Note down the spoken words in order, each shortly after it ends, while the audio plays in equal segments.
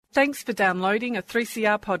Thanks for downloading a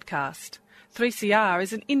 3CR podcast. 3CR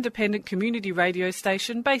is an independent community radio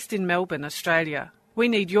station based in Melbourne, Australia. We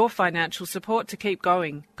need your financial support to keep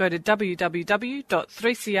going. Go to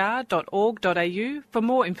www.3cr.org.au for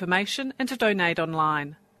more information and to donate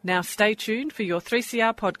online. Now stay tuned for your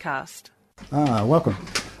 3CR podcast. Welcome.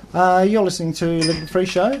 You're listening to Living Free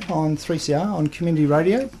Show on 3CR on Community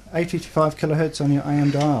Radio, 855 kilohertz on your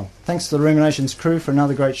AM dial. Thanks to the Ruminations crew for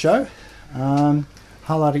another great show,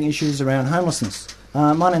 highlighting issues around homelessness.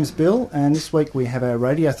 My name's Bill, and this week we have our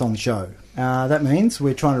Radiothon show. That means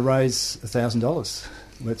we're trying to raise $1,000.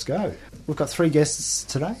 Let's go. We've got three guests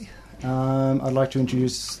today. I'd like to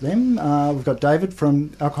introduce them. We've got David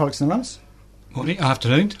from Alcoholics Anonymous. Morning,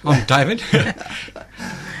 afternoon. I'm David.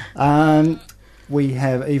 We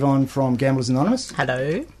have Yvonne from Gamblers Anonymous.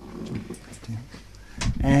 Hello.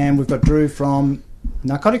 And we've got Drew from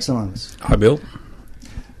Narcotics Anonymous. Hi, Bill.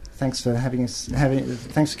 Thanks for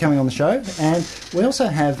thanks for coming on the show. And we also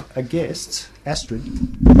have a guest, Astrid,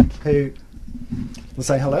 who will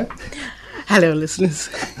say hello. Hello, listeners.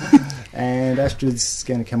 And Astrid's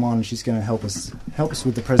going to come on and she's going to help us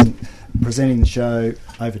with the presenting the show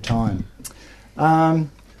over time.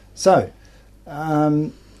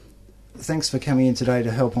 Thanks for coming in today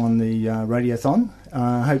to help on the Radiothon.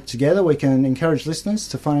 I hope together we can encourage listeners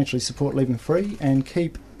to financially support Living Free and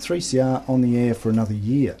keep 3CR on the air for another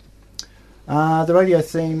year. The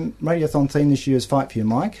Radiothon theme this year is Fight for Your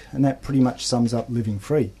Mic, and that pretty much sums up Living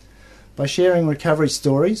Free. By sharing recovery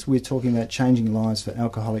stories, we're talking about changing lives for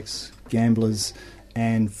alcoholics, gamblers,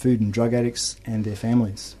 and food and drug addicts and their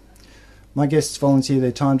families. My guests volunteer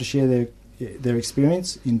their time to share their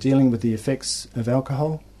experience in dealing with the effects of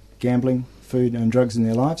alcohol, gambling, food and drugs in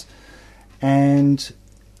their lives, and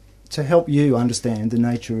to help you understand the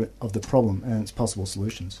nature of the problem and its possible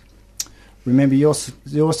solutions. Remember, your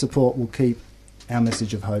support will keep our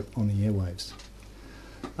message of hope on the airwaves.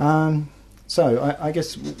 I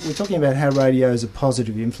guess we're talking about how radio is a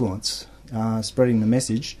positive influence, spreading the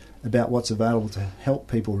message about what's available to help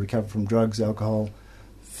people recover from drugs, alcohol,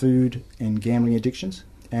 food and gambling addictions,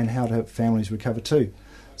 and how to help families recover too.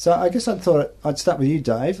 So I guess I thought I'd start with you,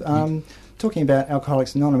 Dave. Talking about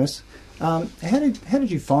Alcoholics Anonymous, how did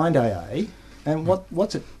you find AA, and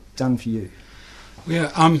what's it done for you?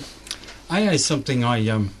 Yeah, AA is something I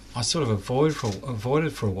sort of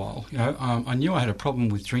avoided for a while. You know, I knew I had a problem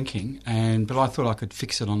with drinking, but I thought I could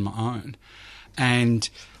fix it on my own. And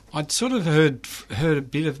I'd sort of heard a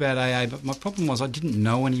bit about AA, but my problem was I didn't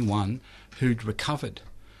know anyone who'd recovered.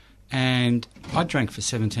 And I drank for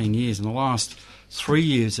 17 years, and the last 3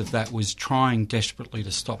 years of that was trying desperately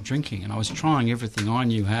to stop drinking. And I was trying everything I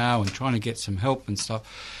knew how and trying to get some help and stuff.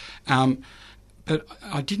 But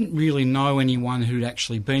I didn't really know anyone who'd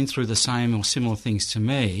actually been through the same or similar things to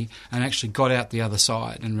me and actually got out the other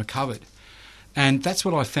side and recovered. And that's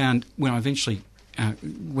what I found when I eventually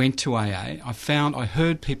went to AA. I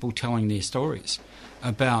heard people telling their stories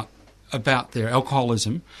about their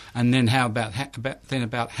alcoholism, and then about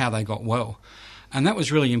how they got well. And that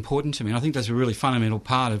was really important to me. And I think that's a really fundamental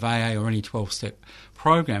part of AA or any 12-step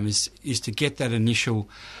program is to get that initial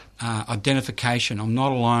identification. I'm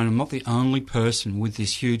not alone. I'm not the only person with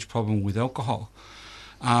this huge problem with alcohol.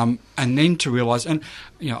 And then to realise, and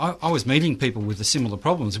you know, I was meeting people with the similar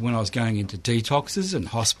problems when I was going into detoxes and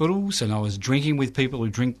hospitals, and I was drinking with people who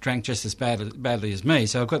drank just as badly as me.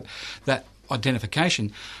 So I got that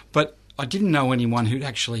identification, but I didn't know anyone who'd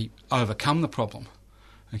actually overcome the problem.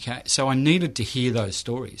 Okay, so I needed to hear those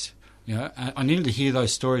stories. You know, I needed to hear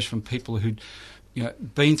those stories from people who'd, you know,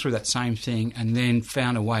 been through that same thing and then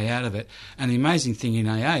found a way out of it. And the amazing thing in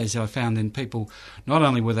AA is I found then people, not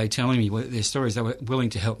only were they telling me their stories, they were willing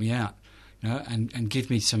to help me out, you know, and give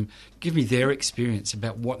me their experience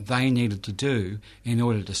about what they needed to do in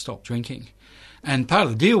order to stop drinking. And part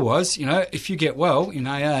of the deal was, you know, if you get well in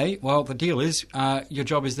AA, well, the deal is your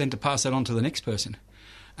job is then to pass that on to the next person.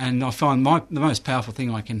 And I find the most powerful thing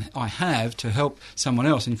I have to help someone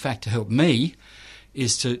else, in fact, to help me,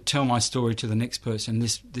 is to tell my story to the next person.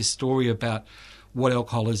 This story about what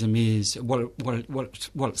alcoholism is, what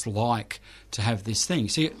it's like to have this thing.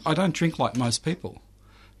 See, I don't drink like most people.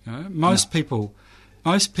 You know, most people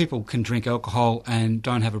can drink alcohol and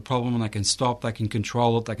don't have a problem, and they can stop, they can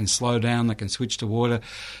control it, they can slow down, they can switch to water,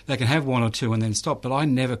 they can have one or two and then stop. But I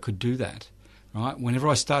never could do that. Right? Whenever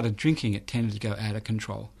I started drinking, it tended to go out of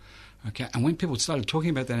control. Okay, and when people started talking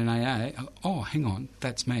about that in AA, oh, hang on,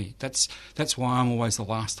 that's me. That's why I'm always the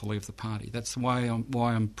last to leave the party. That's why I'm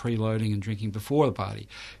preloading and drinking before the party.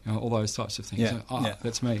 You know, all those types of things. Yeah, So,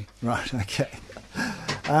 that's me. Right. Okay.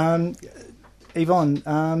 Yvonne,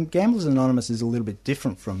 Gamblers Anonymous is a little bit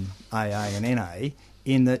different from AA and NA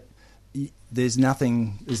in that there's no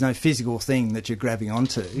physical thing that you're grabbing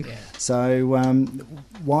onto. Yeah. So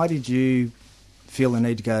why did you feel the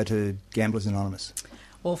need to go to Gamblers Anonymous?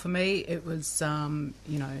 Well, for me, it was,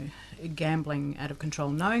 gambling out of control,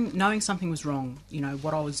 knowing something was wrong.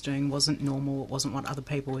 What I was doing wasn't normal. It wasn't what other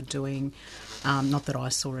people were doing, not that I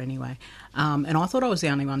saw anyway. And I thought I was the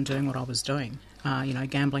only one doing what I was doing.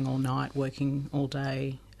 Gambling all night, working all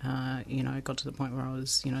day. Got to the point where I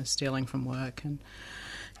was, stealing from work and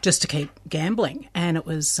just to keep gambling. And it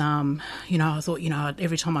was, I thought,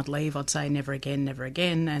 every time I'd leave, I'd say never again,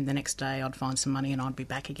 and the next day I'd find some money and I'd be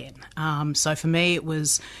back again. So for me, it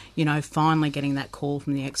was, finally getting that call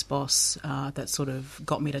from the ex-boss that sort of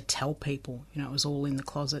got me to tell people. It was all in the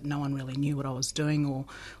closet. No one really knew what I was doing or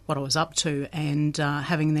what I was up to. And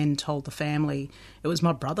having then told the family, it was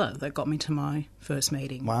my brother that got me to my first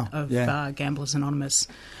meeting of Gamblers Anonymous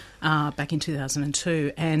back in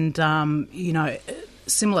 2002. And,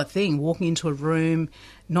 similar thing, walking into a room,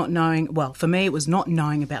 not knowing, well, for me it was not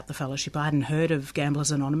knowing about the fellowship. I hadn't heard of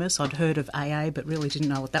Gamblers Anonymous. I'd heard of AA, but really didn't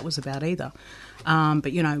know what that was about either.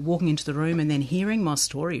 But, walking into the room and then hearing my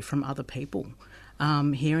story from other people,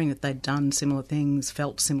 hearing that they'd done similar things,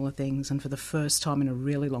 felt similar things, and for the first time in a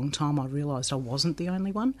really long time I realised I wasn't the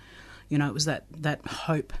only one. It was that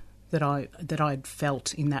hope that I'd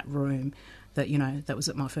felt in that room that, that was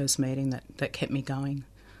at my first meeting that kept me going.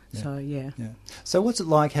 Yeah. So, yeah. So what's it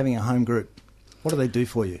like having a home group? What do they do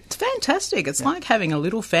for you? It's fantastic. It's like having a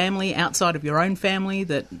little family outside of your own family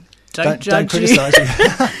that don't judge you. Criticise you.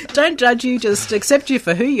 Don't judge you, just accept you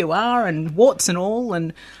for who you are and warts and all.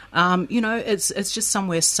 And, it's just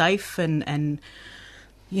somewhere safe and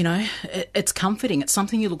it's comforting. It's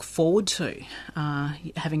something you look forward to,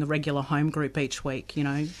 having a regular home group each week,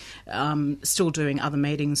 still doing other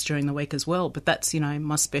meetings during the week as well. But that's,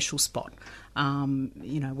 my special spot, where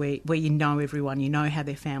you know everyone, you know how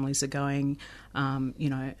their families are going,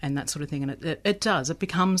 and that sort of thing. And it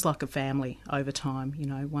becomes like a family over time,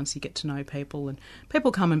 once you get to know people. And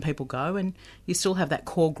people come and people go, and you still have that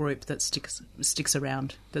core group that sticks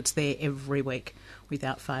around, that's there every week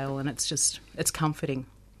without fail. And it's comforting.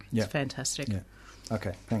 Yeah. It's fantastic. Yeah.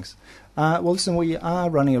 Okay, thanks. Well, listen, we are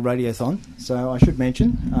running a radiothon, so I should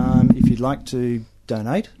mention, if you'd like to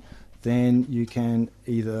donate, then you can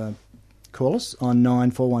either call us on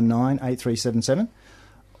 9419 8377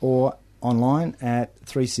 or online at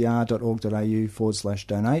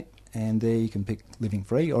 3cr.org.au/donate, and there you can pick Living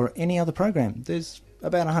Free or any other program. There's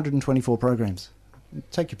about 124 programs.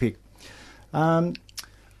 Take your pick.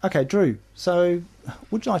 Okay, Drew, so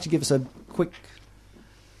would you like to give us a quick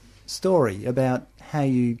story about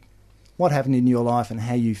what happened in your life and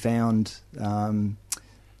how you found NA?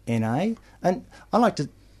 And I like to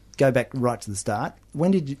go back right to the start.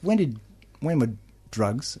 When were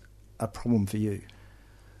drugs a problem for you?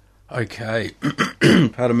 Okay,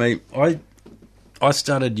 pardon me. I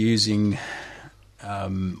started using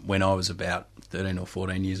when I was about 13 or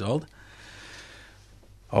 14 years old.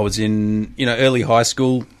 I was in early high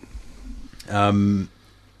school.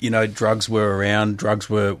 Drugs were around. Drugs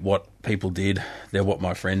were what people did. They're what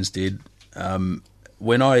my friends did.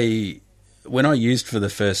 When I used for the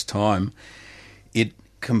first time, it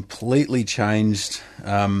completely changed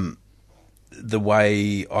the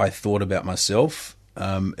way I thought about myself.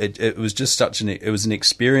 It was just it was an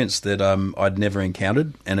experience that I'd never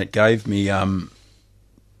encountered, and it gave me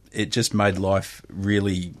it just made life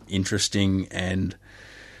really interesting and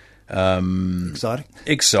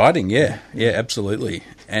exciting. Yeah, absolutely.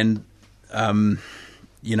 And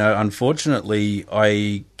unfortunately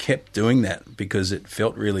I kept doing that because it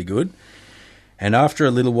felt really good. And after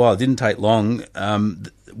a little while, it didn't take long,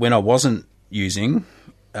 when I wasn't using,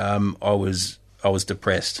 I was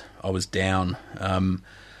depressed. I was down.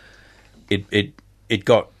 It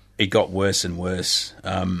got worse and worse.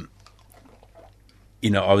 I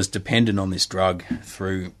was dependent on this drug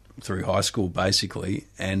through high school, basically,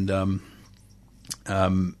 and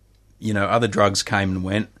other drugs came and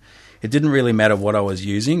went. It didn't really matter what I was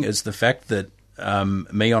using. It's the fact that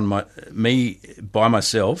me by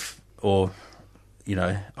myself, or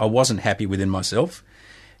I wasn't happy within myself,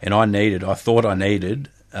 and I thought I needed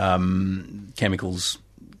chemicals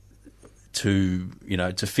to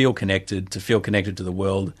feel connected to the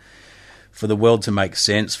world, for the world to make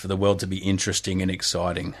sense, for the world to be interesting and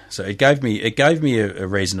exciting. So it gave me a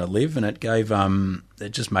reason to live, and it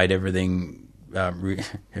just made everything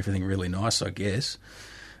really nice, I guess.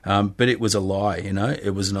 But it was a lie,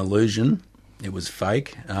 it was an illusion, it was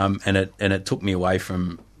fake, and it took me away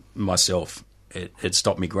from myself. It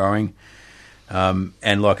stopped me growing.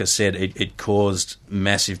 And like I said, it caused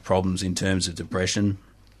massive problems in terms of depression.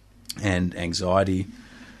 and anxiety.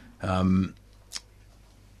 I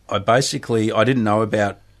didn't know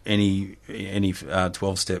about any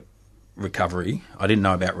 12-step recovery. I didn't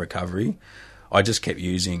know about recovery. I just kept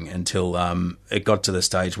using until it got to the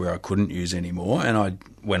stage where I couldn't use anymore, and I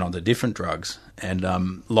went on to different drugs.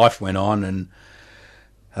 And life went on, and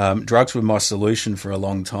drugs were my solution for a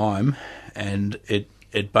long time. And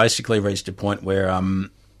it basically reached a point where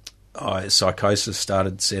psychosis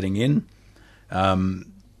started setting in.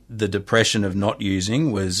 The depression of not using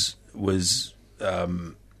I was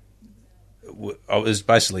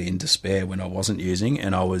basically in despair when I wasn't using,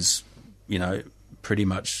 and I was, pretty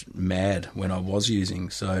much mad when I was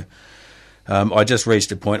using. So I just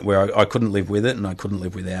reached a point where I couldn't live with it, and I couldn't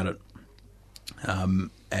live without it.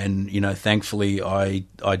 And thankfully, I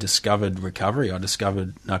discovered recovery. I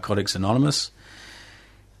discovered Narcotics Anonymous,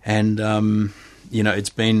 and it's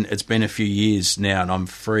been a few years now, and I'm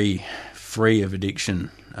free of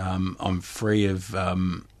addiction. I'm free of I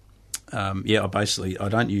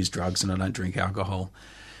don't use drugs and I don't drink alcohol,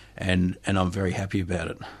 and I'm very happy about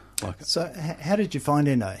it. So, how did you find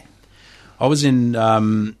NA? I was in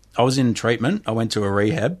treatment. I went to a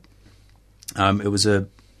rehab. It was a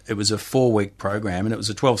 4-week program, and it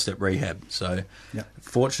was a 12-step rehab. So,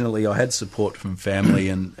 Fortunately, I had support from family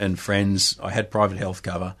and friends. I had private health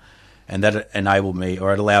cover, and that enabled me,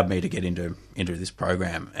 or it allowed me to get into this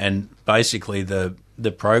program. And basically, the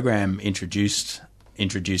program introduced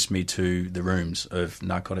me to the rooms of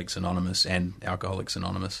Narcotics Anonymous and Alcoholics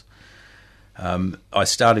Anonymous. I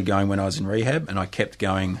started going when I was in rehab, and I kept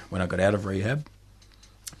going when I got out of rehab.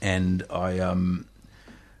 And I'm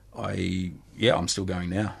still going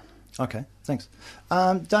now. Okay, thanks.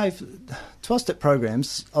 Dave, 12-step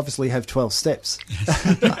programs obviously have 12 steps.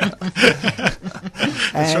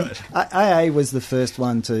 And right. AA was the first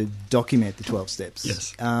one to document the 12 steps.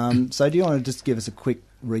 Yes. So do you want to just give us a quick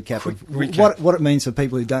recap of what it means for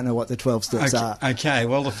people who don't know what the 12 steps are? Okay,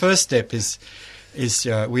 well, the first step is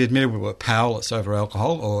we admitted we were powerless over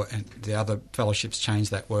alcohol, and the other fellowships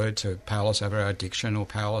changed that word to powerless over our addiction or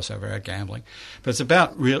powerless over our gambling. But it's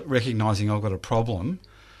about recognising I've got a problem,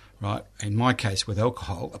 right? In my case with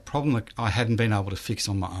alcohol, a problem that I hadn't been able to fix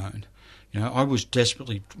on my own. I was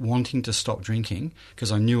desperately wanting to stop drinking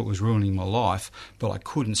because I knew it was ruining my life, but I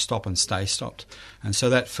couldn't stop and stay stopped. And so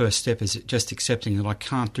that first step is just accepting that I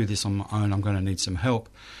can't do this on my own, I'm going to need some help.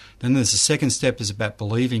 Then there's the second step is about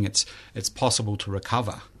believing it's possible to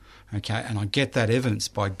recover. Okay, and I get that evidence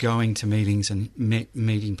by going to meetings and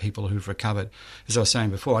meeting people who've recovered. As I was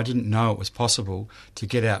saying before, I didn't know it was possible to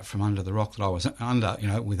get out from under the rock that I was under,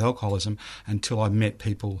 with alcoholism, until I met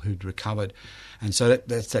people who'd recovered. And so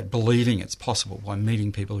that's that believing it's possible by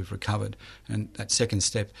meeting people who've recovered. And that second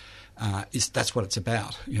step that's what it's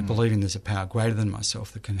about. Believing there's a power greater than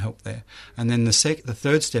myself that can help there. And then the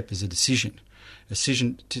third step is a decision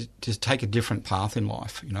to take a different path in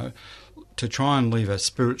life. To try and lead a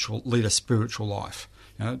spiritual life.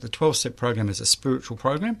 The 12-step program is a spiritual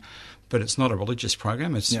program, but it's not a religious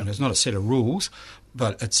program. It's not a set of rules,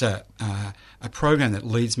 but it's a program that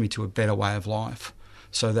leads me to a better way of life.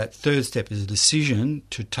 So that third step is a decision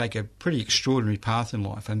to take a pretty extraordinary path in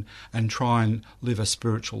life and try and live a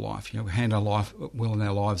spiritual life. Hand our will and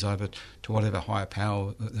our lives over to whatever higher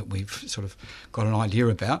power that we've sort of got an idea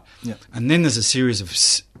about. Yeah. And then there's a series of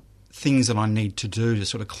things that I need to do to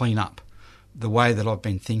sort of clean up the way that I've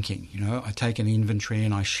been thinking. I take an inventory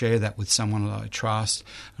and I share that with someone that I trust,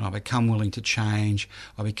 and I become willing to change.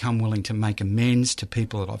 I become willing to make amends to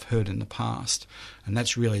people that I've hurt in the past, and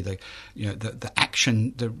that's really the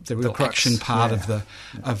action, the real action part of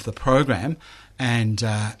the program. And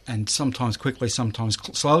sometimes quickly, sometimes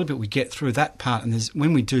slowly, but we get through that part. And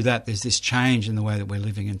when we do that, there's this change in the way that we're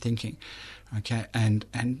living and thinking. Okay, and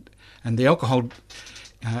the alcohol,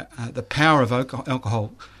 the power of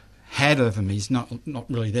alcohol had over me is not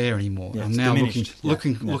really there anymore. Yeah, I'm now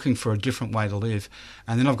looking for a different way to live.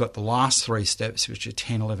 And then I've got the last 3 steps, which are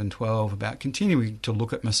 10, 11, 12, about continuing to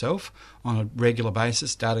look at myself on a regular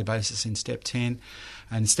basis, daily basis in step 10.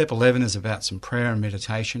 And step 11 is about some prayer and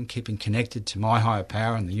meditation, keeping connected to my higher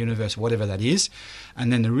power and the universe, whatever that is.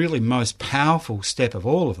 And then the really most powerful step of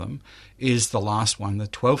all of them is the last one, the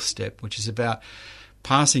 12th step, which is about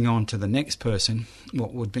passing on to the next person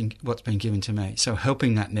what's been given to me. So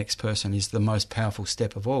helping that next person is the most powerful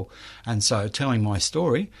step of all. And so telling my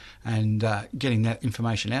story and getting that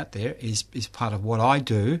information out there is part of what I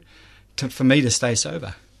do for me to stay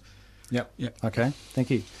sober. Yep. Okay, thank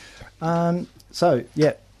you. So,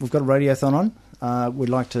 we've got a radiothon on. We'd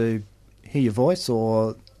like to hear your voice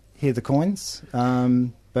or hear the coins.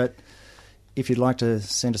 But if you'd like to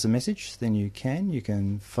send us a message, then you can. You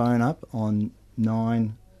can phone up on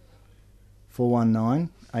 9 419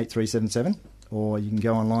 8377, or you can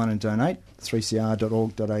go online and donate,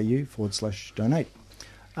 3cr.org.au/donate.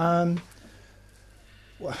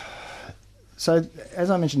 So,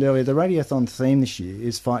 as I mentioned earlier, the Radiothon theme this year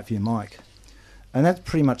is Fight for Your Mic. And that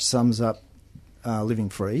pretty much sums up Living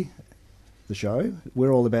Free, the show.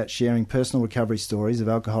 We're all about sharing personal recovery stories of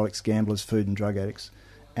alcoholics, gamblers, food and drug addicts,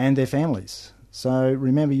 and their families. So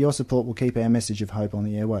remember, your support will keep our message of hope on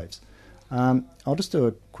the airwaves. I'll just do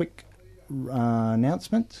a quick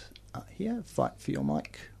announcement here. Fight for your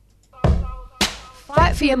mic.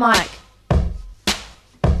 Fight for your mic.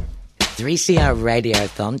 3CR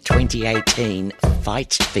Radiothon 2018.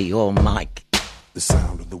 Fight for your mic. The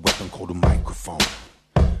sound of the weapon called a microphone.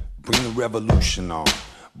 Bring the revolution on.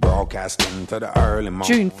 Broadcasting to the early morning.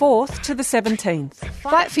 June 4th to the 17th.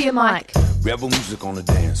 Fight for your mic. Rebel music on the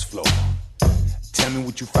dance floor. Tell me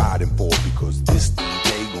what you fighting for, because this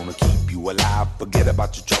day gonna keep you alive. Forget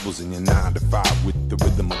about your troubles in your 9 to 5 with the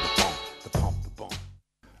rhythm of the funk, the pump, the bump.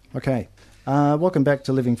 Okay, welcome back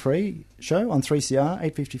to Living Free show on 3CR,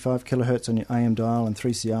 855 kilohertz on your AM dial and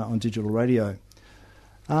 3CR on digital radio.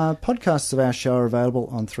 Podcasts of our show are available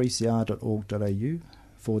on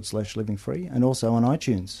 3cr.org.au/living free and also on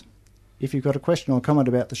iTunes. If you've got a question or comment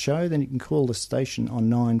about the show, then you can call the station on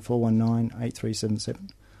 9419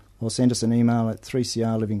 8377 or send us an email at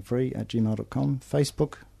 3crlivingfree@gmail.com,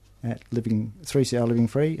 Facebook at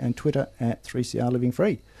 3crlivingfree and Twitter at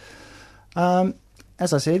 3crlivingfree.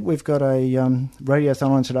 As I said, we've got a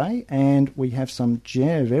radiothon on today, and we have some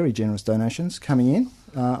very generous donations coming in.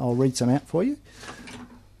 I'll read some out for you.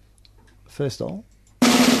 First of all,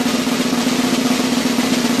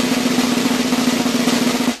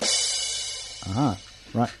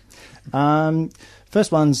 right.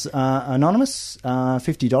 First one's Anonymous,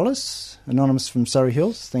 $50. Anonymous from Surrey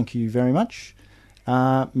Hills, thank you very much.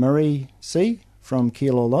 Marie C. from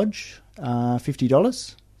Keilor Lodge,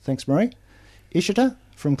 $50. Thanks, Marie. Ishita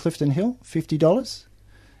from Clifton Hill, $50.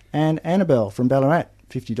 And Annabelle from Ballarat,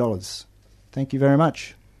 $50. Thank you very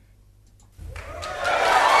much.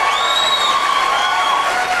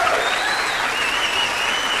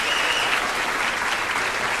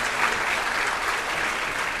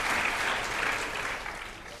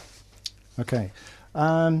 Okay.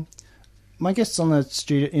 My guests in the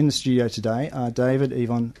studio today are David,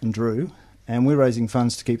 Yvonne and Drew, and we're raising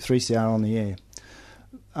funds to keep 3CR on the air.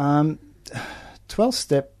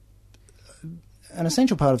 12-step, an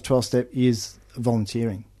essential part of 12-step is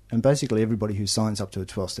volunteering, and basically everybody who signs up to a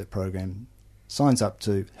 12-step program signs up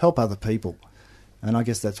to help other people, and I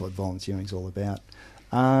guess that's what volunteering is all about.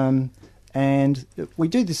 And we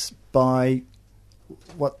do this by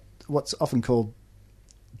what's often called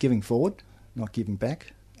giving forward, not giving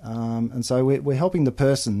back. And so we're helping the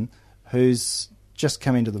person who's just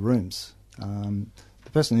come into the rooms, the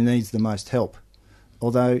person who needs the most help.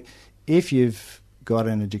 Although if you've got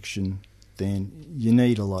an addiction, then you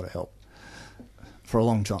need a lot of help for a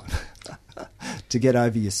long time to get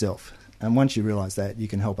over yourself. And once you realise that, you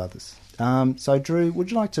can help others. So Drew, would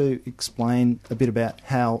you like to explain a bit about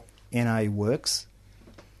how NA works?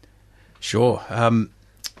 Sure.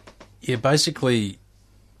 Basically,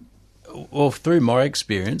 well, through my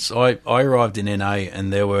experience, I arrived in NA,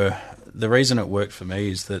 and the reason it worked for me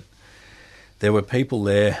is that there were people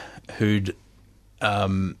there who'd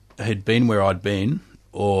been where I'd been,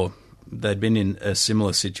 or they'd been in a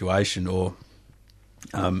similar situation, or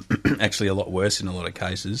actually a lot worse in a lot of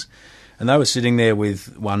cases, and they were sitting there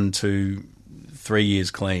with 1, 2, 3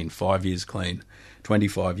 years clean, 5 years clean,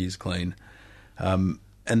 25 years clean, and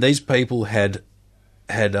these people had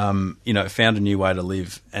found a new way to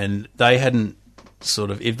live, and they hadn't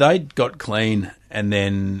if they'd got clean and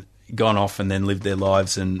then gone off and then lived their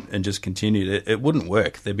lives and just continued, it wouldn't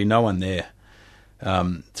work. There'd be no one there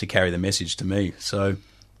to carry the message to me. So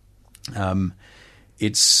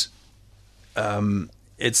it's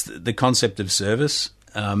the concept of service.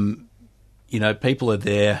 People are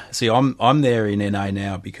there. See, I'm there in NA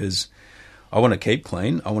now because I want to keep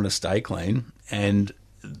clean. I want to stay clean, and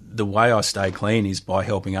the way I stay clean is by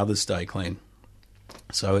helping others stay clean.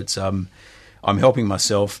 So it's I'm helping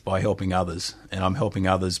myself by helping others, and I'm helping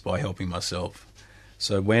others by helping myself.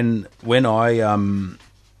 So when I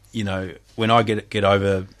when I get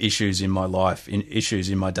over issues in my life, issues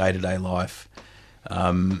in my day-to-day life,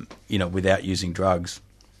 without using drugs,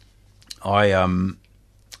 I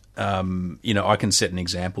can set an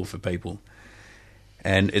example for people.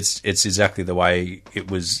 And it's exactly the way it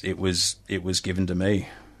was given to me.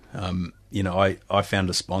 I found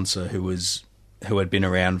a sponsor who had been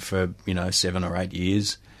around for 7 or 8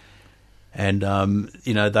 years, and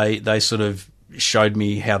they sort of showed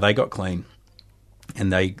me how they got clean,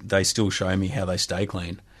 and they still show me how they stay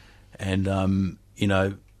clean. And one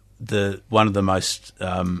of the most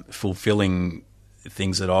fulfilling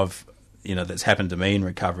things that I've that's happened to me in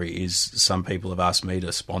recovery is some people have asked me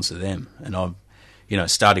to sponsor them, and I'm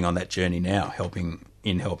starting on that journey now, helping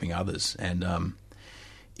others, and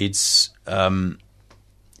it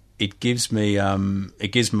gives me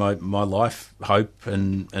my life hope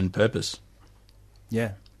and purpose.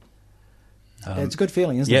 Yeah. It's a good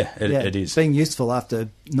feeling, isn't it? Yeah, it is. Being useful after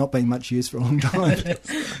not being much use for a long time.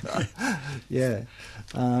 Yeah.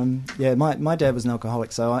 My dad was an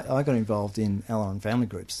alcoholic, so I got involved in Al-Anon family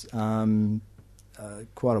groups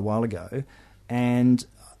quite a while ago, and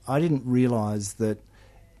I didn't realise that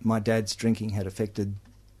my dad's drinking had affected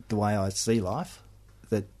the way I see life,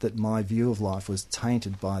 that my view of life was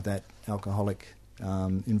tainted by that alcoholic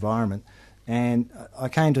environment. And I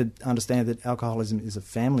came to understand that alcoholism is a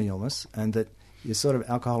family illness, and that your sort of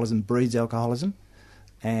alcoholism breeds alcoholism,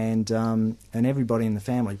 and everybody in the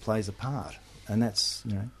family plays a part, and that's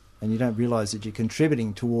and you don't realise that you're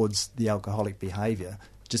contributing towards the alcoholic behaviour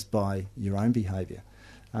just by your own behaviour.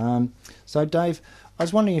 So, Dave, I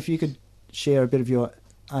was wondering if you could share a bit of your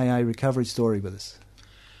AA recovery story with us.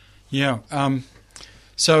 Yeah.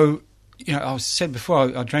 So, I said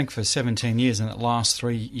before, I drank for 17 years, and the last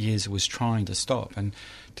 3 years was trying to stop, and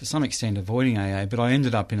to some extent avoiding AA, but I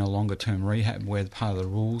ended up in a longer-term rehab where part of the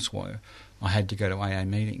rules were I had to go to AA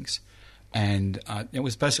meetings. And it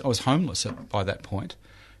was basically, I was homeless by that point.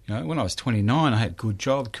 When I was 29, I had a good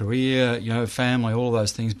job, career, family, all of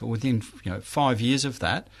those things, but within 5 years of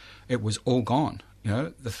that, it was all gone.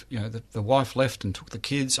 The wife left and took the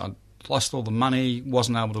kids. I lost all the money,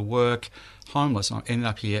 wasn't able to work, homeless. I ended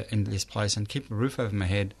up here in this place, and keep a roof over my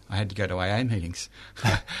head, I had to go to AA meetings.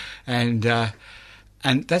 And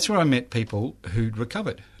that's where I met people who'd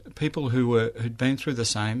recovered, people who'd been through the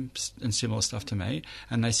same and similar stuff to me,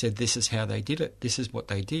 and they said this is how they did it, this is what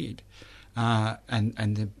they did.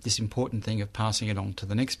 This important thing of passing it on to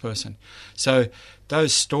the next person. So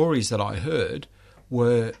those stories that I heard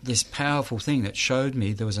were this powerful thing that showed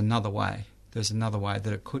me there was another way. There's another way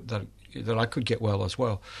that I could get well as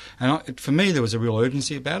well. And for me, there was a real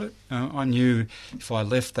urgency about it. I knew if I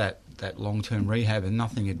left that long-term rehab and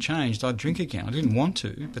nothing had changed, I'd drink again. I didn't want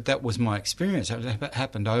to, but that was my experience. It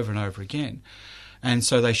happened over and over again. And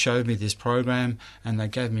so they showed me this program, and they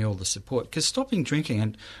gave me all the support. Because stopping drinking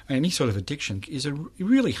and any sort of addiction is a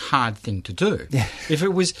really hard thing to do. Yeah. If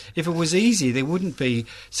it was easy, there wouldn't be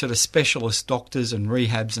sort of specialist doctors and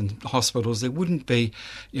rehabs and hospitals. There wouldn't be,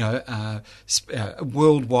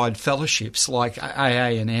 worldwide fellowships like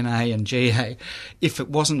AA and NA and GA. If it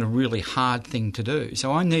wasn't a really hard thing to do,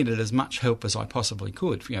 so I needed as much help as I possibly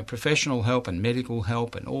could. Professional help and medical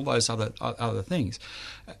help and all those other things.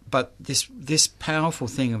 But this powerful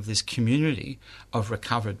thing of this community of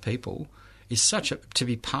recovered people is to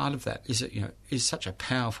be part of that is such a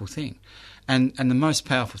powerful thing, and the most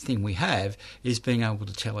powerful thing we have is being able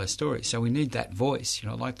to tell our stories. So we need that voice,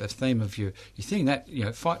 like the theme of your thing, that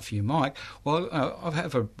fight for your mic. Well, I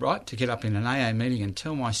have a right to get up in an AA meeting and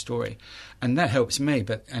tell my story, and that helps me.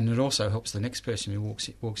 And it also helps the next person who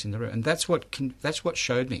walks in the room, and that's what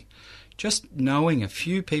showed me. Just knowing a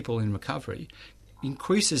few people in recovery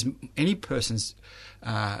increases any person's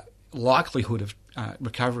likelihood of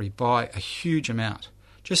recovery by a huge amount.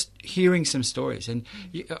 Just hearing some stories. And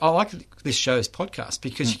I like this show's podcast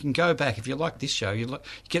because you can go back, if you like this show, you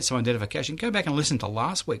get some identification, go back and listen to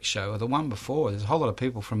last week's show or the one before. There's a whole lot of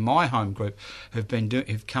people from my home group who've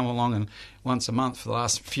come along and once a month for the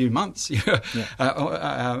last few months.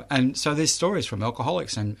 And so there's stories from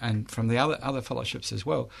alcoholics and from the other fellowships as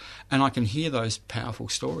well. And I can hear those powerful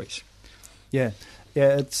stories. Yeah,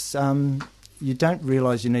 it's you don't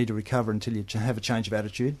realise you need to recover until you have a change of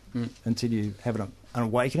attitude, until you have an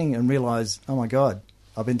awakening and realise, oh my God,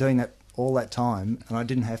 I've been doing that all that time and I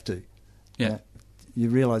didn't have to. Yeah. You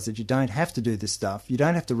realise that you don't have to do this stuff. You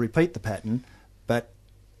don't have to repeat the pattern, but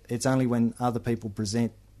it's only when other people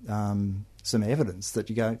present some evidence that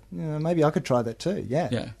you go, maybe I could try that too.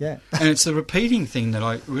 Yeah. And it's the repeating thing that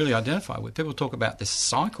I really identify with. People talk about this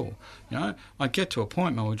cycle. I'd get to a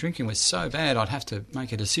point where my drinking was so bad I'd have to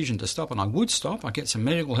make a decision to stop, and I would stop. I'd get some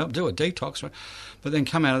medical help, do a detox, but then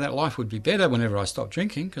come out of that, life would be better whenever I stopped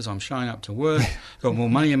drinking because I'm showing up to work, got more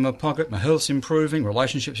money in my pocket, my health's improving,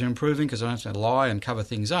 relationships are improving because I don't have to lie and cover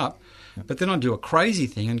things up. But then I'd do a crazy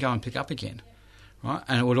thing and go and pick up again. Right?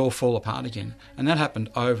 And it would all fall apart again. And that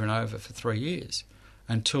happened over and over for 3 years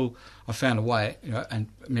until I found a way and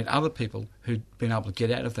met other people who'd been able to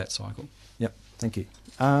get out of that cycle. Yep, thank you.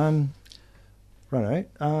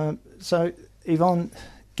 Righto. So, Yvonne,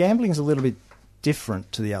 gambling's a little bit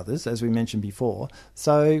different to the others, as we mentioned before.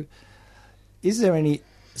 So is there any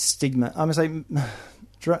stigma? I'm going to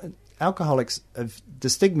say alcoholics, the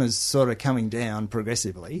stigma's sort of coming down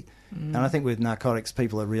progressively. And I think with narcotics,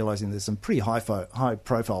 people are realising there's some pretty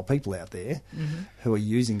high-profile people out there who are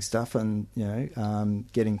using stuff and,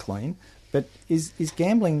 getting clean. But is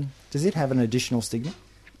gambling, does it have an additional stigma?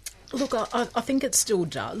 Look, I think it still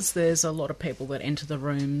does. There's a lot of people that enter the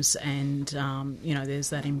rooms and, there's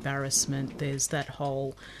that embarrassment, there's that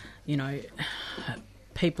whole,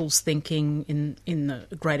 people's thinking in the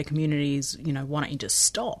greater communities, why don't you just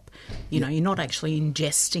stop? You're not actually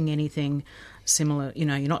ingesting anything similar, you're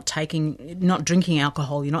not drinking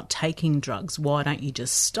alcohol, you're not taking drugs, why don't you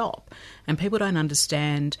just stop? And people don't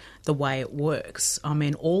understand the way it works. I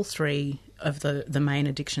mean, all three of the main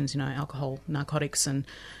addictions, alcohol, narcotics and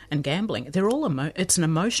gambling, they're all it's an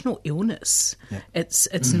emotional illness. Yeah.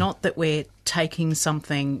 It's not that we're taking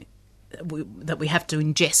something that we have to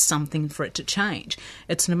ingest something for it to change.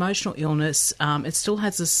 It's an emotional illness. It still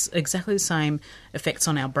has exactly the same effects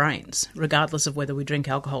on our brains, regardless of whether we drink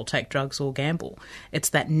alcohol, take drugs or gamble. It's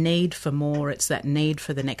that need for more. It's that need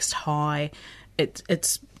for the next high.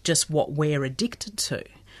 It's just what we're addicted to.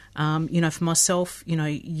 For myself,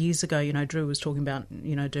 years ago, Drew was talking about,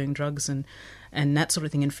 doing drugs and that sort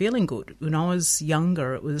of thing and feeling good. When I was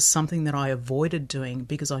younger, it was something that I avoided doing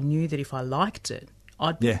because I knew that if I liked it,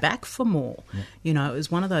 I'd be back for more. Yeah. It was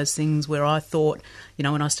one of those things where I thought,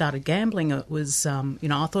 when I started gambling, it was,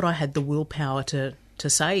 I thought I had the willpower to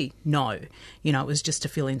say no. It was just to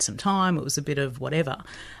fill in some time. It was a bit of whatever.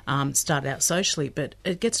 Started out socially, but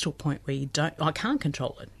it gets to a point where I can't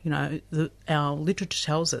control it. Our literature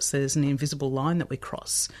tells us there's an invisible line that we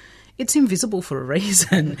cross. It's invisible for a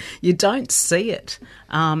reason. You don't see it.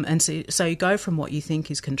 And so you go from what you think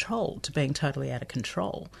is control to being totally out of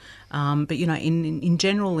control. But, in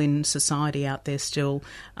general, in society out there still,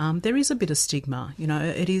 there is a bit of stigma.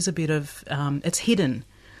 It is a bit of, it's hidden.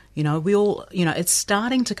 We all, it's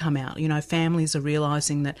starting to come out. Families are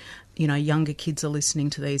realising that, younger kids are listening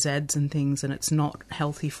to these ads and things and it's not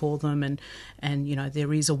healthy for them. And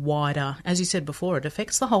there is a wider, as you said before, it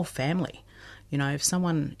affects the whole family. If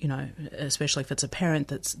someone, especially if it's a parent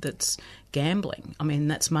that's gambling, I mean,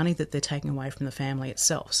 that's money that they're taking away from the family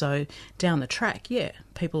itself. So down the track,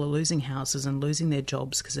 people are losing houses and losing their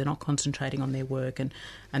jobs because they're not concentrating on their work and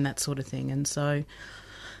that sort of thing. And so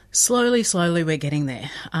slowly we're getting there.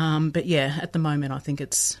 But at the moment I think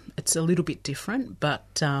it's a little bit different, but,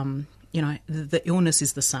 the illness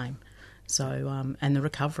is the same. So, and the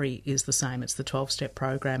recovery is the same. It's the 12-step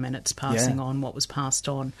program and it's passing on what was passed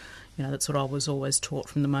on. That's what I was always taught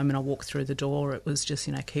from the moment I walked through the door. It was just,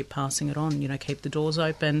 keep passing it on, keep the doors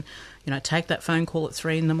open, take that phone call at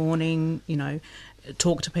 3 a.m,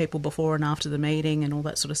 talk to people before and after the meeting and all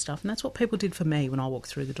that sort of stuff. And that's what people did for me when I walked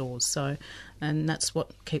through the doors. So, and that's what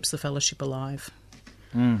keeps the fellowship alive.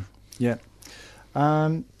 Yeah.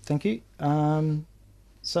 Thank you.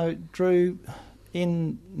 So, Drew,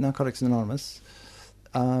 in Narcotics Anonymous,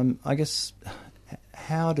 I guess,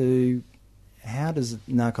 how does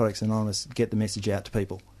Narcotics Anonymous get the message out to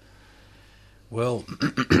people? Well,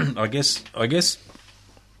 I guess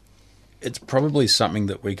it's probably something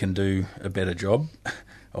that we can do a better job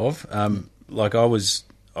of. Like I was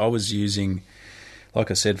using,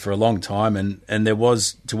 like I said, for a long time, and there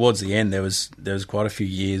was towards the end there was quite a few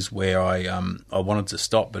years where I wanted to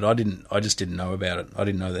stop, but I just didn't know about it. I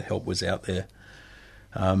didn't know that help was out there.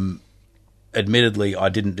 Admittedly, I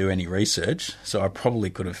didn't do any research, so I probably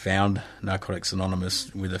could have found Narcotics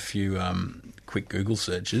Anonymous with a few quick Google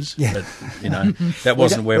searches. Yeah. But, that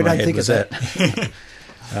wasn't where my head was at.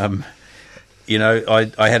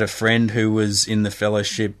 I had a friend who was in the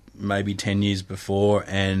fellowship maybe 10 years before,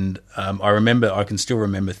 and I can still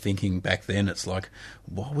remember thinking back then, it's like,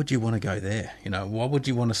 why would you want to go there? Why would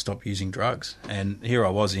you want to stop using drugs? And here I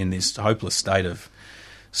was in this hopeless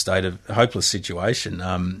hopeless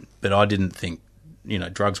situation, but I didn't think,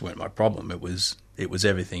 drugs weren't my problem. It was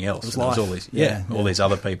everything else. It was all these, all these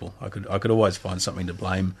other people. I could always find something to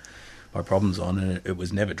blame my problems on, and it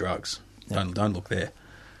was never drugs. Yeah. Don't look there.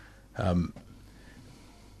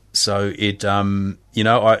 So it,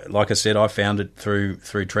 like I said, I found it through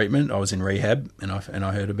treatment. I was in rehab, and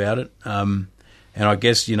I heard about it. And I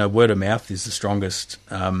guess word of mouth is the strongest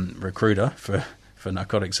recruiter for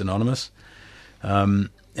Narcotics Anonymous.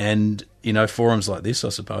 And forums like this, I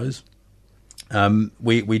suppose,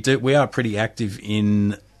 we are pretty active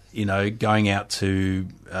in going out to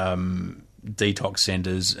detox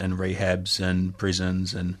centres and rehabs and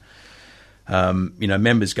prisons and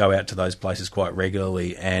members go out to those places quite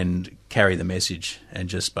regularly and carry the message and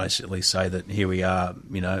just basically say that here we are,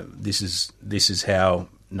 this is how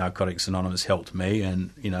Narcotics Anonymous helped me,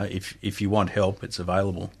 and if you want help, it's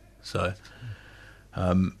available. So,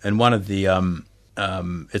 and one of the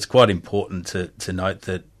it's quite important to note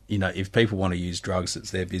that if people want to use drugs,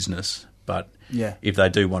 it's their business. But if they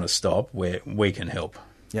do want to stop, we can help.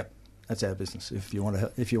 Yep, that's our business. If you want to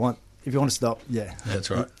stop, that's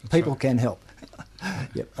right. People can help.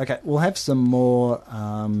 Yep. Okay, we'll have some more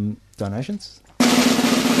donations.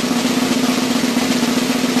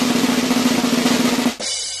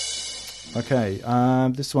 Okay,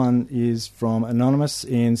 this one is from Anonymous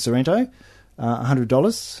in Sorrento,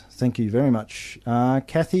 $100. Thank you very much.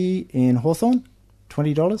 Kathy in Hawthorne,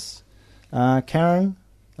 $20. Karen,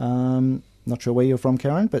 not sure where you're from,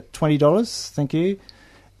 Karen, but $20. Thank you.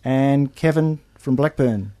 And Kevin from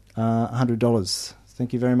Blackburn, $100.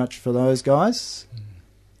 Thank you very much for those guys.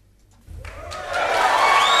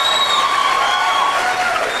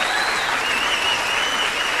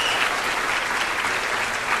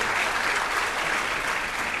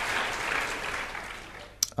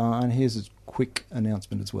 And here's a quick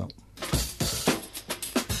announcement as well.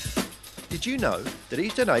 Did you know that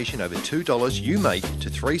each donation over $2 you make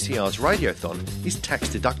to 3CR's Radiothon is tax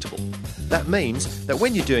deductible? That means that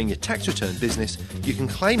when you're doing your tax return business, you can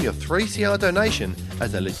claim your 3CR donation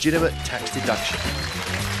as a legitimate tax deduction.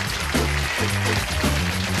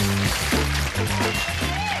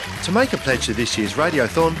 To make a pledge to this year's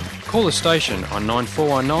Radiothon, call the station on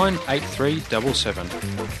 9419 8377.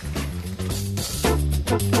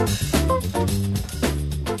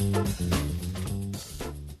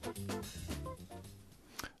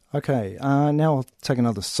 Okay, now I'll take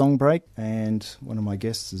another song break, and one of my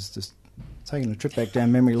guests is just taking a trip back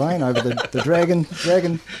down memory lane over the dragon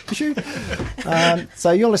issue.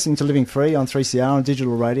 So you're listening to Living Free on 3CR on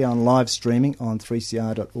digital radio and live streaming on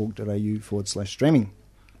 3cr.org.au/streaming.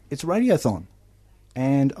 It's a radiothon,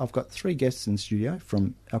 and I've got three guests in the studio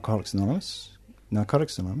from Alcoholics Anonymous,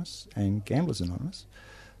 Narcotics Anonymous, and Gamblers Anonymous.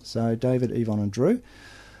 So David, Yvonne and Drew.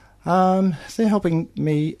 They're helping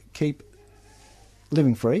me keep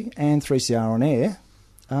Living Free and 3CR on air,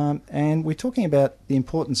 and we're talking about the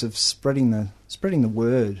importance of spreading the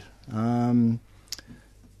word.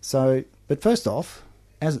 But first off,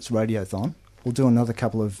 as it's Radiothon, we'll do another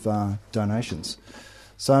couple of donations.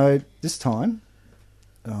 So this time,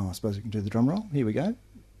 I suppose we can do the drum roll. Here we go.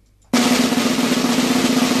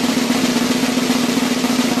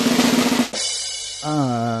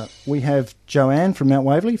 We have Joanne from Mount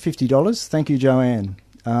Waverley, $50. Thank you, Joanne.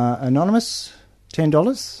 Anonymous,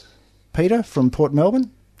 $10. Peter from Port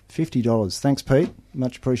Melbourne, $50. Thanks, Pete.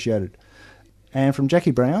 Much appreciated. And from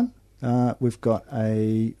Jackie Brown,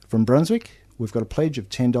 from Brunswick, we've got a pledge of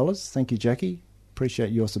 $10. Thank you, Jackie.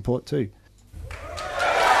 Appreciate your support too.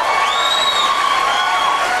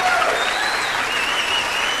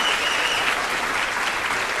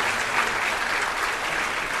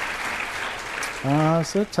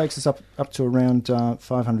 So that takes us up to around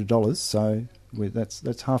 $500. So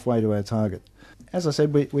that's halfway to our target. As I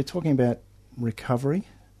said, we're talking about recovery,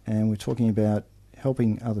 and we're talking about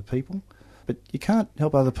helping other people. But you can't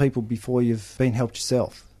help other people before you've been helped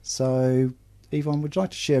yourself. So, Yvonne, would you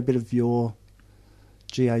like to share a bit of your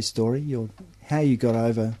GA story, how you got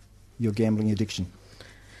over your gambling addiction?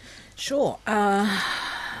 Sure.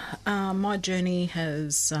 My journey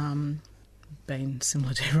has been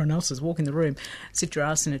similar to everyone else's. Walk in the room, sit your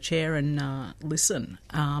ass in a chair and listen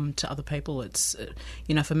to other people. It's,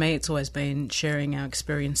 for me, it's always been sharing our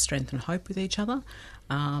experience, strength and hope with each other.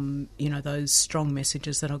 Those strong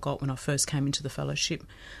messages that I got when I first came into the fellowship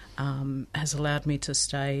has allowed me to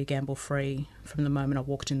stay gamble-free from the moment I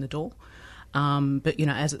walked in the door. But,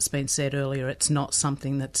 as it's been said earlier, it's not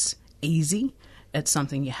something that's easy. It's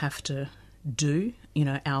something you have to do.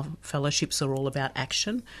 Our fellowships are all about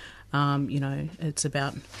action. It's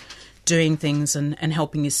about doing things and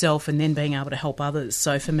helping yourself and then being able to help others.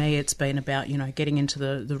 So for me, it's been about, getting into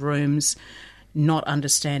the rooms, not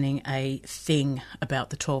understanding a thing about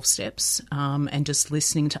the 12 steps and just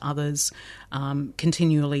listening to others,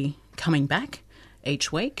 continually coming back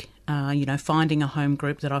each week, finding a home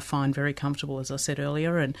group that I find very comfortable, as I said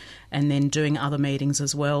earlier, and then doing other meetings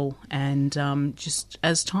as well. And just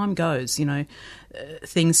as time goes,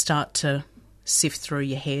 things start to sift through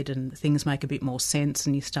your head and things make a bit more sense,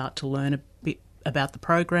 and you start to learn a bit about the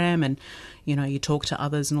program, and you talk to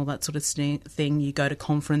others and all that sort of thing. You go to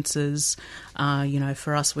conferences,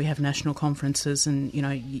 for us we have national conferences, and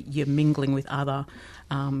you're mingling with other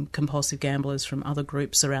compulsive gamblers from other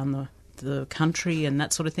groups around the the country and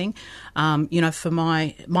that sort of thing. For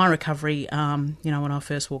my recovery, when I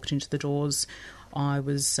first walked into the doors, I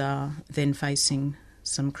was then facing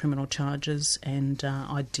some criminal charges, and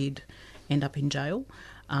I did end up in jail.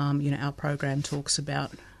 Our program talks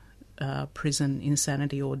about prison,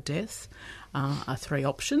 insanity or death are 3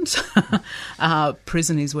 options.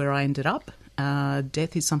 Prison is where I ended up.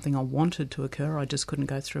 Death is something I wanted to occur. I just couldn't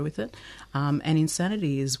go through with it. And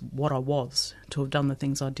insanity is what I was, to have done the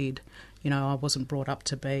things I did. I wasn't brought up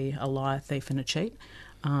to be a liar, thief and a cheat.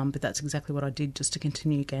 But that's exactly what I did, just to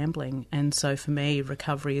continue gambling. And so for me,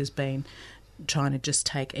 recovery has been trying to just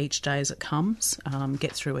take each day as it comes,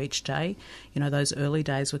 get through each day. Those early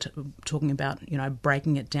days we're talking about,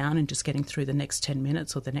 breaking it down and just getting through the next 10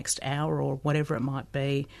 minutes or the next hour or whatever it might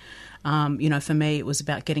be. For me, it was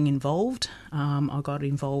about getting involved. I got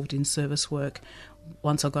involved in service work.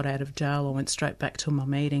 Once I got out of jail, I went straight back to my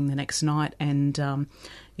meeting the next night, and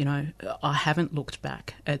I haven't looked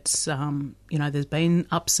back. It's there's been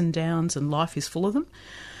ups and downs, and life is full of them.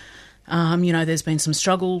 There's been some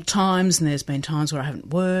struggle times, and there's been times where I haven't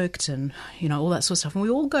worked, and all that sort of stuff, and we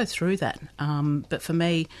all go through that. But for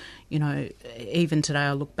me, even today,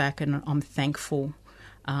 I look back and I'm thankful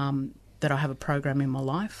that I have a program in my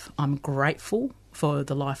life. I'm grateful for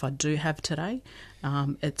the life I do have today.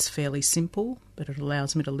 It's fairly simple, but it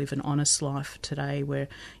allows me to live an honest life today, where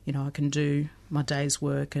I can do my day's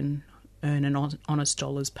work and earn an honest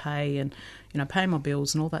dollar's pay, and pay my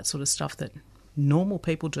bills and all that sort of stuff that normal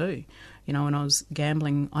people do. When I was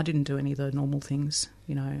gambling, I didn't do any of the normal things.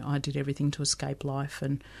 I did everything to escape life,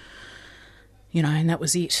 and and that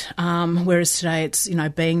was it. Whereas today, it's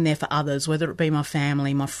being there for others, whether it be my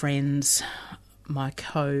family, my friends, my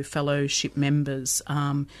fellowship members.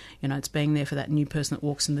 It's being there for that new person that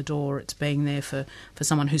walks in the door. It's being there for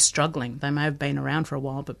someone who's struggling. They may have been around for a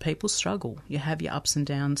while, but people struggle. You have your ups and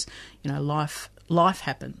downs. Life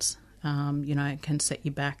happens. It can set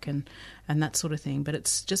you back and that sort of thing. But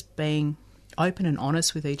it's just being open and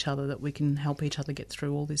honest with each other that we can help each other get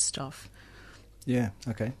through all this stuff. Yeah,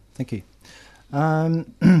 okay. Thank you. What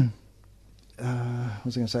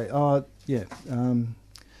was I going to say?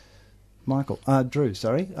 Drew,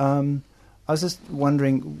 sorry. I was just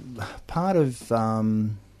wondering, part of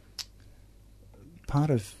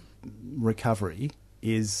recovery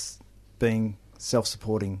is being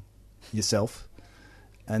self-supporting yourself,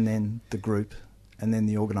 and then the group, and then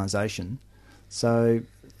the organisation. So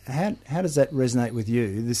how does that resonate with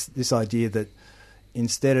you, this idea that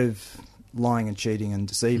instead of lying and cheating and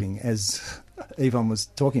deceiving, as Yvonne was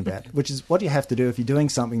talking about, which is what you have to do if you're doing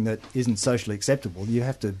something that isn't socially acceptable, you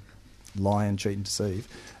have to lie and cheat and deceive.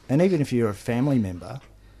 And even if you're a family member,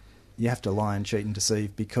 you have to lie and cheat and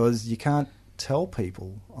deceive, because you can't tell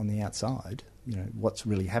people on the outside, what's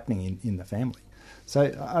really happening in the family.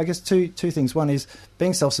 So I guess two things. One is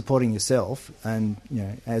being self-supporting yourself, and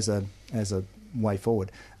as a way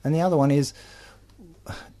forward. And the other one is,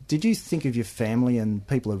 did you think of your family and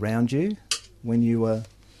people around you when you were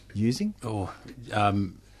using?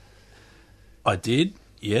 I did,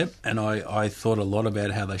 yeah, and I thought a lot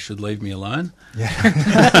about how they should leave me alone. Yeah.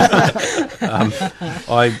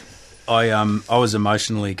 I was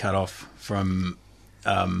emotionally cut off from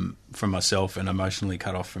myself, and emotionally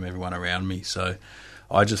cut off from everyone around me. So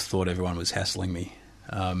I just thought everyone was hassling me,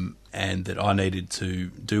 and that I needed to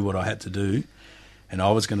do what I had to do, and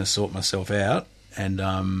I was going to sort myself out.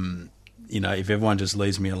 And if everyone just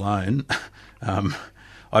leaves me alone,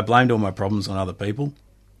 I blamed all my problems on other people.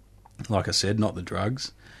 Like I said, not the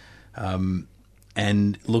drugs.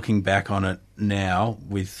 And looking back on it now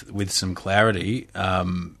with some clarity,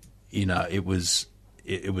 it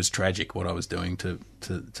was tragic what I was doing to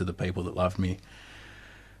the people that loved me.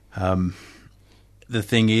 The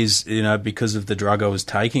thing is, because of the drug I was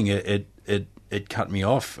taking, it cut me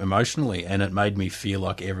off emotionally, and it made me feel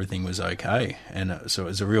like everything was okay. And so it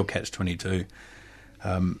was a real catch-22.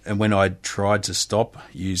 And when I tried to stop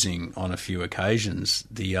using on a few occasions,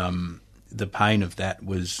 the pain of that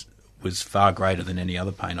was far greater than any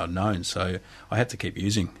other pain I'd known. So I had to keep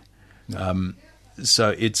using.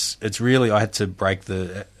 So it's really, I had to I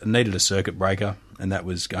needed a circuit breaker, and that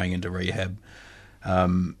was going into rehab.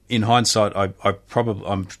 In hindsight,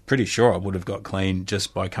 I'm pretty sure I would have got clean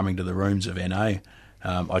just by coming to the rooms of NA.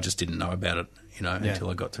 I just didn't know about it, until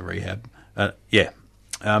I got to rehab.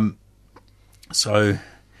 So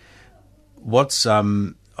what's,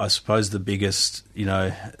 I suppose the biggest,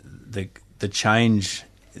 the change,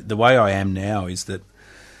 the way I am now is that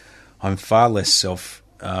I'm far less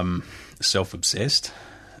self-obsessed.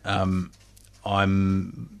 I'm,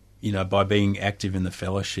 by being active in the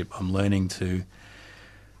fellowship, I'm learning to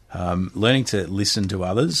listen to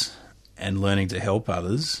others learning to help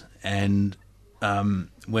others. And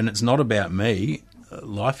when it's not about me,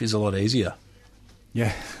 life is a lot easier.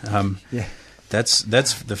 Yeah. Yeah. That's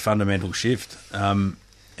the fundamental shift. And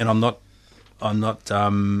I'm not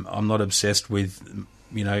obsessed with,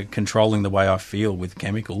 controlling the way I feel with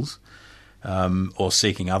chemicals, or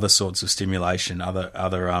seeking other sorts of stimulation, other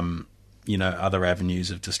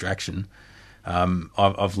avenues of distraction.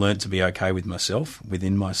 I've learnt to be okay with myself,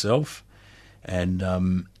 within myself, and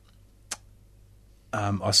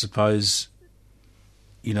I suppose,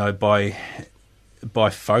 by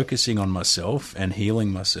focusing on myself and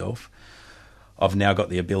healing myself, I've now got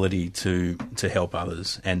the ability to help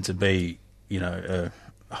others and to be,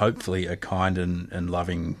 hopefully a kind and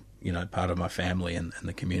loving, part of my family and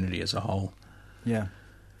the community as a whole. Yeah.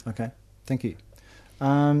 Okay. Thank you.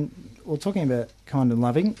 Well, talking about kind and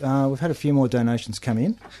loving, we've had a few more donations come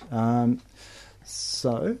in.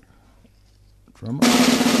 So, drum roll.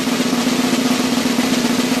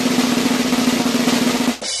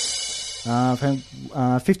 I've had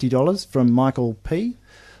 $50 from Michael P.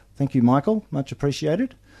 Thank you, Michael. Much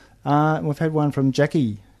appreciated. We've had one from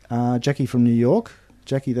Jackie. Jackie from New York.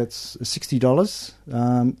 Jackie, that's $60.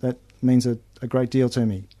 That means a great deal to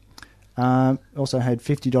me. Also had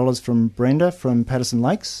 $50 from Brenda from Patterson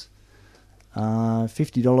Lakes.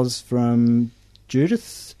 $50 from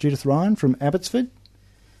Judith Ryan from Abbotsford.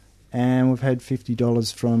 And we've had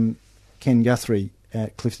 $50 from Ken Guthrie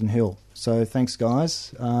at Clifton Hill. So thanks,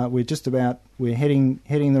 guys. We're heading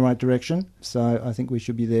in the right direction. So I think we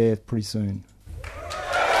should be there pretty soon.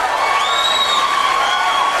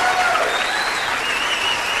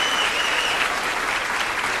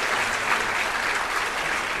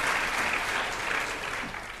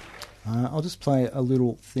 I'll just play a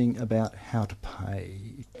little thing about how to pay.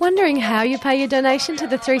 Wondering how you pay your donation to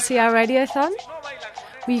the 3CR Radiothon?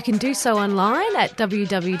 Well, you can do so online at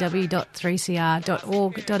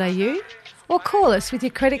www.3cr.org.au or call us with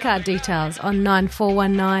your credit card details on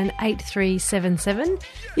 9419 8377.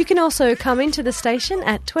 You can also come into the station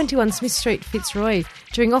at 21 Smith Street, Fitzroy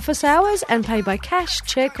during office hours and pay by cash,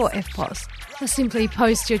 cheque or EFTPOS. Or simply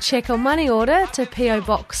post your cheque or money order to PO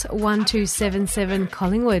Box 1277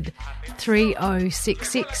 Collingwood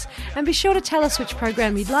 3066 and be sure to tell us which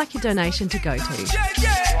program you'd like your donation to go to.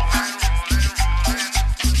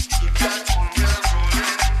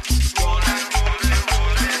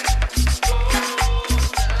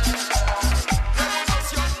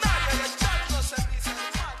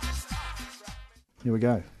 Here we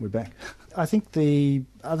go. We're back. I think the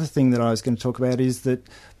other thing that I was going to talk about is that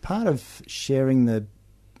part of sharing the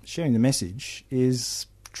message is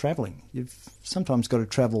travelling. You've sometimes got to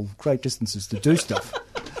travel great distances to do stuff,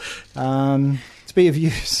 to be of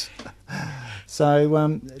use.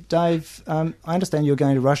 So, Dave, I understand you're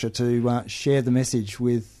going to Russia to share the message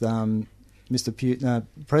with Mr. Putin,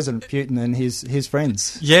 President Putin and his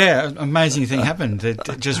friends. Yeah, amazing thing happened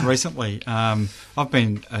just recently. I've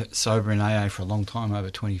been sober in AA for a long time, over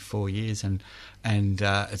 24 years, and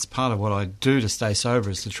it's part of what I do to stay sober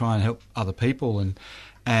is to try and help other people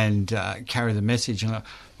and carry the message. And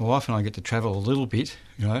my wife and I get to travel a little bit,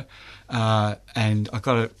 and I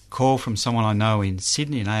got a call from someone I know in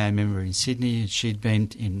Sydney, an AA member in Sydney. She'd been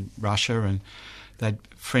in Russia and they'd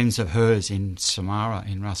friends of hers in Samara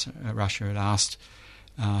in Russia had asked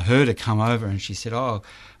her to come over, and she said, "Oh,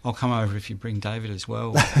 I'll come over if you bring David as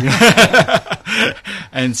well."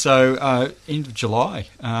 And so end of July,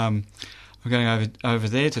 we're going over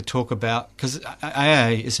there to talk about, because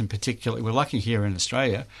AA isn't particularly, we're lucky here in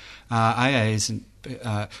Australia, AA isn't,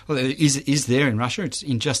 is there in Russia. It's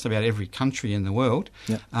in just about every country in the world.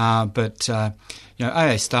 Yeah. But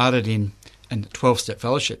AA started in 12-step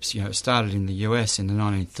fellowships, started in the US in the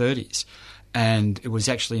 1930s, and it was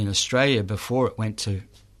actually in Australia before it went to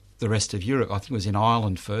the rest of Europe. I think it was in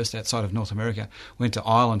Ireland first, outside of North America, went to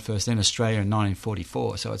Ireland first, then Australia in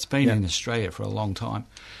 1944. So it's been in Australia for a long time.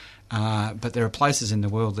 But there are places in the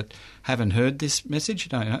world that haven't heard this message,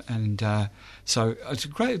 and so it's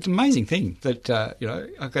it's an amazing thing that I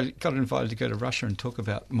got invited to go to Russia and talk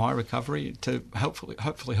about my recovery to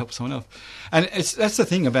hopefully help someone else. And that's the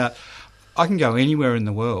thing about, I can go anywhere in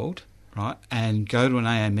the world, right, and go to an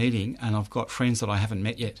AA meeting, and I've got friends that I haven't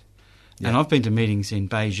met yet. Yeah. And I've been to meetings in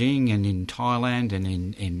Beijing and in Thailand and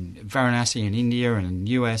in Varanasi in India and in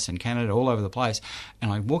the US and Canada, all over the place. And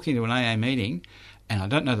I walk into an AA meeting, and I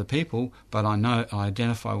don't know the people, but I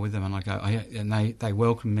identify with them, and I go, and they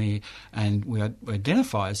welcome me, and we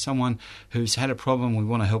identify as someone who's had a problem. We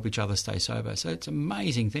want to help each other stay sober. So it's an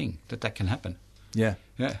amazing thing that can happen. Yeah,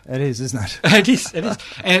 it is, isn't it? It is, and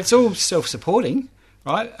it's all self-supporting.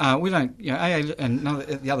 right? We don't, AA and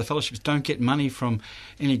the other fellowships don't get money from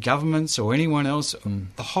any governments or anyone else.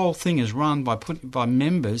 The whole thing is run by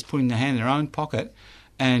members putting their hand in their own pocket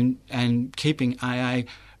and keeping AA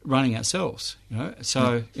running ourselves.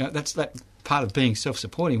 So that's that part of being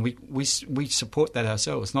self-supporting. We support that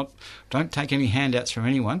ourselves. Don't take any handouts from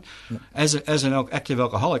anyone. As an active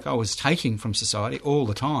alcoholic, I was taking from society all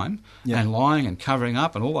the time and lying and covering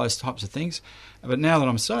up and all those types of things. But now that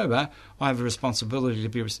I'm sober, I have a responsibility to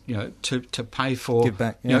be, to pay for, give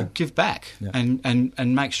back,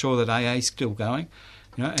 and make sure that AA is still going,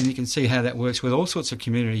 and you can see how that works with all sorts of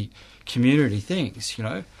community things,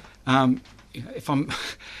 If I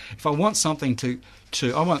want something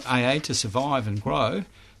I want AA to survive and grow,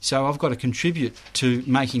 so I've got to contribute to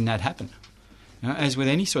making that happen. As with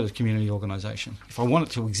any sort of community organisation, if I want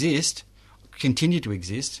it to exist, continue to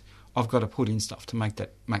exist, I've got to put in stuff to make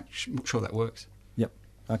sure that works. Yep.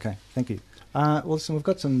 Okay. Thank you. Listen, we've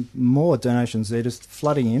got some more donations there just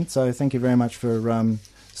flooding in, so thank you very much for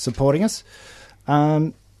supporting us.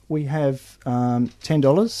 We have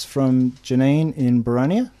 $10 from Janine in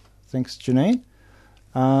Baronia. Thanks, Janine.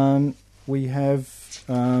 We have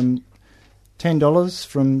 $10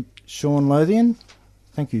 from Sean Lothian.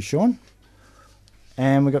 Thank you, Sean.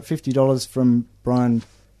 And we got $50 from Brian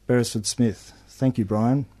Beresford-Smith. Thank you,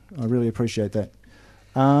 Brian. I really appreciate that.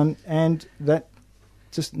 And that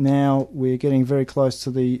just now we're getting very close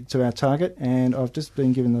to our target, and I've just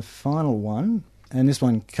been given the final one, and this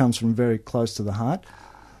one comes from very close to the heart.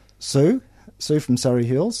 Sue from Surrey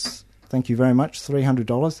Hills. Thank you very much.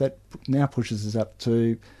 $300. That now pushes us up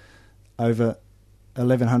to over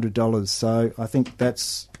 $1,100. So I think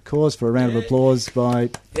that's cause for a round of applause by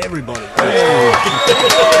everybody.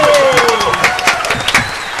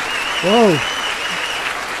 Whoa.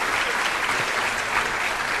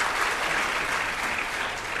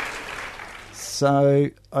 So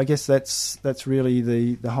I guess that's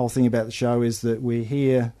really the whole thing about the show, is that we're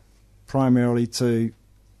here primarily to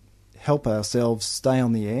help ourselves stay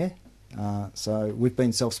on the air. So we've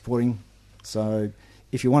been self-supporting. So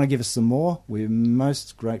if you want to give us some more, we're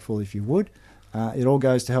most grateful if you would. It all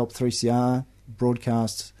goes to help 3CR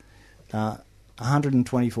broadcast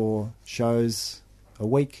 124 shows a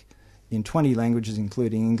week in 20 languages,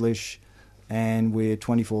 including English, and we're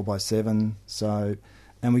 24/7. So,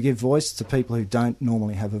 and we give voice to people who don't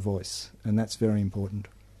normally have a voice, and that's very important.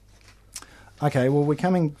 Okay, well, we're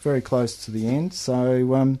coming very close to the end,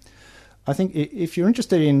 so I think if you're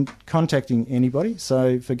interested in contacting anybody,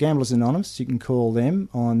 so for Gamblers Anonymous, you can call them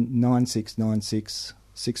on 9696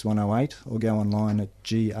 6108 or go online at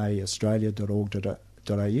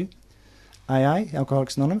gaaustralia.org.au. AA,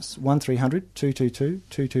 Alcoholics Anonymous, 1300 222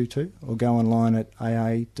 222 or go online at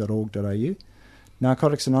aa.org.au.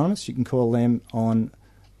 Narcotics Anonymous, you can call them on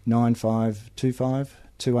 9525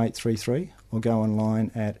 2833 or go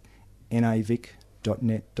online at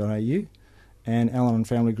navic.net.au. And Al-Anon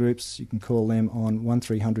Family Groups, you can call them on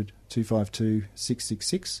 1300 252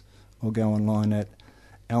 666 or go online at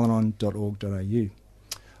alanon.org.au.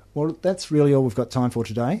 Well, that's really all we've got time for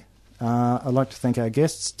today. I'd like to thank our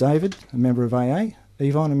guests, David, a member of AA,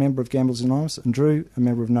 Yvonne, a member of Gamblers Anonymous, and Drew, a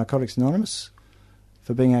member of Narcotics Anonymous,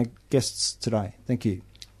 for being our guests today. Thank you.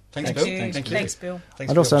 Thanks, Bill. Thank you. Thanks, Bill.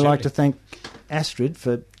 I'd also like to thank Astrid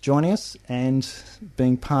for joining us and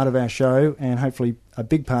being part of our show, and hopefully a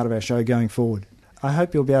big part of our show going forward. I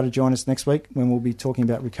hope you'll be able to join us next week when we'll be talking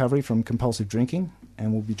about recovery from compulsive drinking,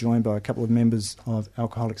 and we'll be joined by a couple of members of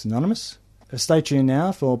Alcoholics Anonymous. Stay tuned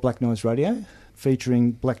now for Black Noise Radio,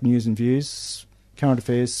 featuring black news and views, current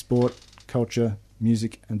affairs, sport, culture,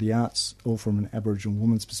 music and the arts, all from an Aboriginal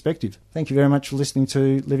woman's perspective. Thank you very much for listening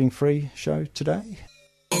to Living Free show today.